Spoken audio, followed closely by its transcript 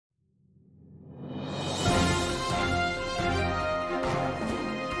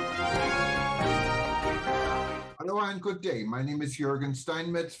and good day. My name is Jürgen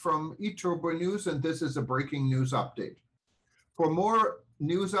Steinmetz from eTurboNews, and this is a breaking news update. For more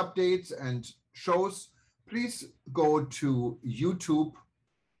news updates and shows, please go to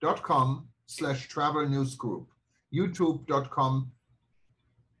youtube.com/travel news group.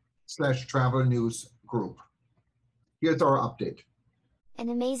 youtube.com/travel news group. Here's our update. An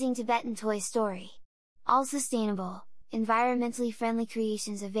amazing Tibetan toy story. All sustainable, environmentally friendly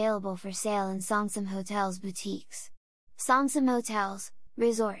creations available for sale in Songsum Hotels boutiques. Songsum Hotels,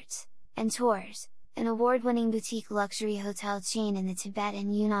 Resorts, and Tours, an award-winning boutique luxury hotel chain in the Tibet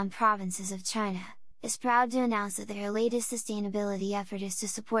and Yunnan provinces of China, is proud to announce that their latest sustainability effort is to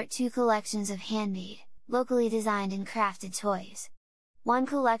support 2 collections of handmade, locally designed and crafted toys. One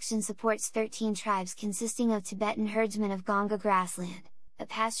collection supports 13 tribes consisting of Tibetan herdsmen of Ganga grassland, a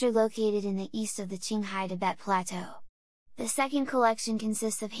pasture located in the east of the Qinghai Tibet Plateau. The second collection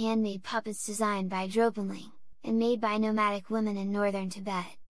consists of handmade puppets designed by Dropenling, and made by nomadic women in northern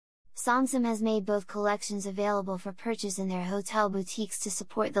Tibet. Songsum has made both collections available for purchase in their hotel boutiques to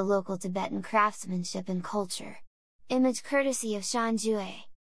support the local Tibetan craftsmanship and culture. Image courtesy of Shan Jue.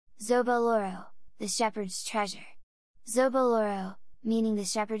 Zoba Loro, the Shepherd's Treasure. Zoba Loro, meaning the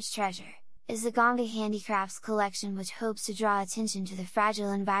Shepherd's Treasure, is the Ganga Handicrafts collection which hopes to draw attention to the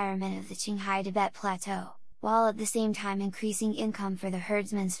fragile environment of the Qinghai Tibet Plateau, while at the same time increasing income for the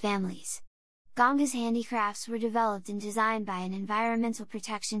herdsmen's families. Ganga's handicrafts were developed and designed by an environmental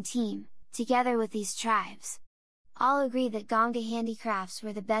protection team, together with these tribes. All agree that Ganga handicrafts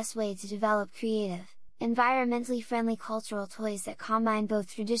were the best way to develop creative, environmentally friendly cultural toys that combine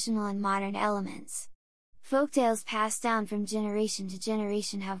both traditional and modern elements. Folktales passed down from generation to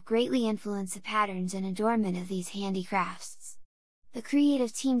generation have greatly influenced the patterns and adornment of these handicrafts. The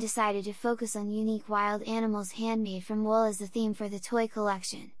creative team decided to focus on unique wild animals handmade from wool as the theme for the toy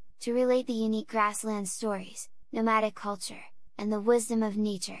collection, to relate the unique grassland stories, nomadic culture, and the wisdom of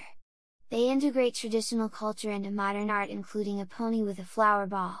nature. They integrate traditional culture into modern art, including a pony with a flower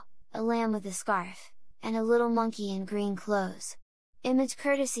ball, a lamb with a scarf, and a little monkey in green clothes. Image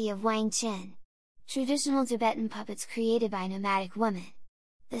courtesy of Wang Qin. Traditional Tibetan puppets created by nomadic women.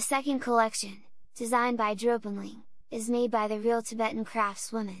 The second collection, designed by Dropenling, is made by the real Tibetan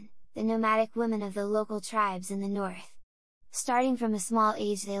craftswomen, the nomadic women of the local tribes in the north. Starting from a small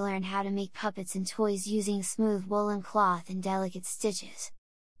age they learn how to make puppets and toys using smooth woolen cloth and delicate stitches.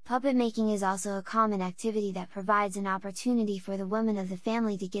 Puppet making is also a common activity that provides an opportunity for the women of the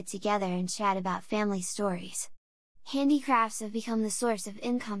family to get together and chat about family stories. Handicrafts have become the source of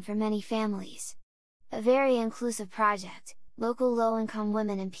income for many families. A very inclusive project, local low-income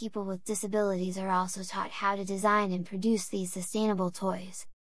women and people with disabilities are also taught how to design and produce these sustainable toys.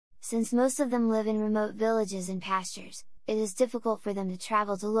 Since most of them live in remote villages and pastures, it is difficult for them to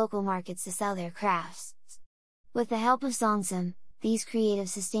travel to local markets to sell their crafts. With the help of Songsum, these creative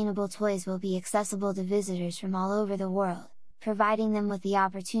sustainable toys will be accessible to visitors from all over the world, providing them with the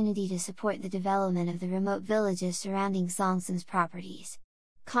opportunity to support the development of the remote villages surrounding Songsum's properties.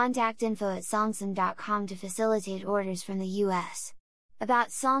 Contact info@songsum.com to facilitate orders from the US. About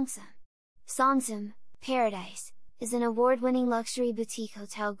Songsum. Songsum, Paradise, is an award-winning luxury boutique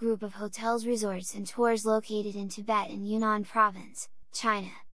hotel group of hotels, resorts and tours located in Tibet and Yunnan Province, China.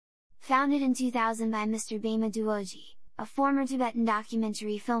 Founded in 2000 by Mr. Bema Duoji, a former Tibetan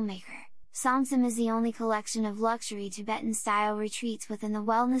documentary filmmaker, Songsum is the only collection of luxury Tibetan-style retreats within the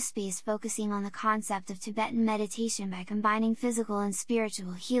wellness space focusing on the concept of Tibetan meditation by combining physical and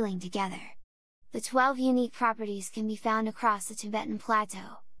spiritual healing together. The 12 unique properties can be found across the Tibetan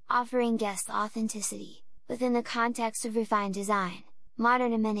plateau, offering guests authenticity, within the context of refined design,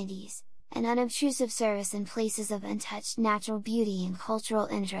 modern amenities, and unobtrusive service in places of untouched natural beauty and cultural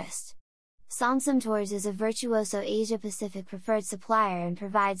interest. Songsum Tours is a Virtuoso Asia-Pacific preferred supplier and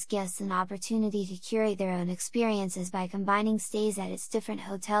provides guests an opportunity to curate their own experiences by combining stays at its different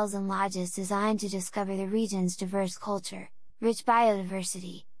hotels and lodges designed to discover the region's diverse culture, rich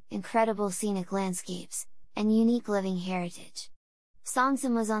biodiversity, incredible scenic landscapes, and unique living heritage.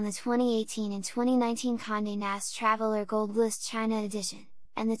 Songsum was on the 2018 and 2019 Condé Nast Traveler Gold List China edition,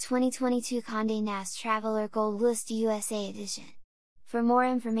 and the 2022 Condé Nast Traveler Gold List USA edition. For more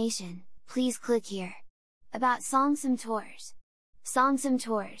information, please click here. About Songsum Tours. Songsum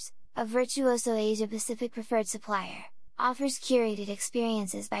Tours, a Virtuoso Asia Pacific preferred supplier, offers curated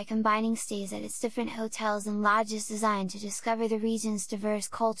experiences by combining stays at its different hotels and lodges designed to discover the region's diverse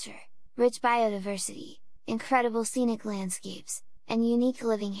culture, rich biodiversity, incredible scenic landscapes, and unique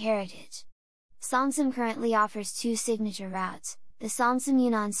living heritage. Songsum currently offers 2 signature routes, the Songsum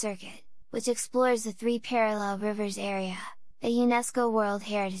Yunnan Circuit, which explores the 3 parallel rivers area, a UNESCO World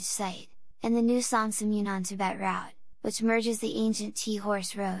Heritage Site, and the new Songsum Yunnan Tibet route, which merges the ancient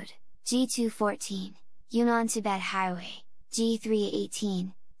T-Horse Road, G214, Yunnan Tibet Highway,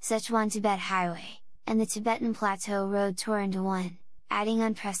 G318, Sichuan Tibet Highway, and the Tibetan Plateau Road Tour into one, adding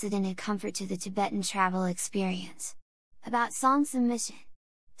unprecedented comfort to the Tibetan travel experience. About Songtsen mission.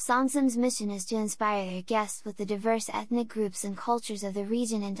 Songtsen's mission is to inspire their guests with the diverse ethnic groups and cultures of the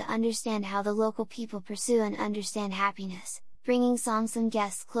region and to understand how the local people pursue and understand happiness, bringing Songtsen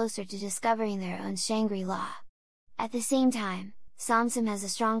guests closer to discovering their own Shangri-La. At the same time, Songtsen has a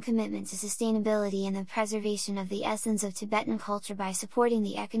strong commitment to sustainability and the preservation of the essence of Tibetan culture by supporting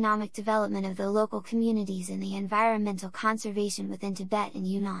the economic development of the local communities and the environmental conservation within Tibet and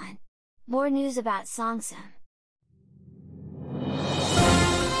Yunnan. More news about Songtsen.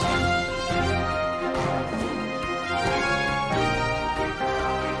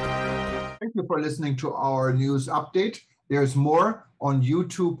 Thank you for listening to our news update. There's more on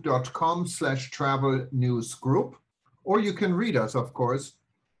youtube.com/travel news group, or you can read us, of course,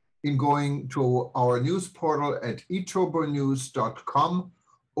 in going to our news portal at eTurboNews.com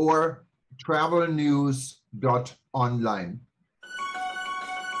or travelnews.online.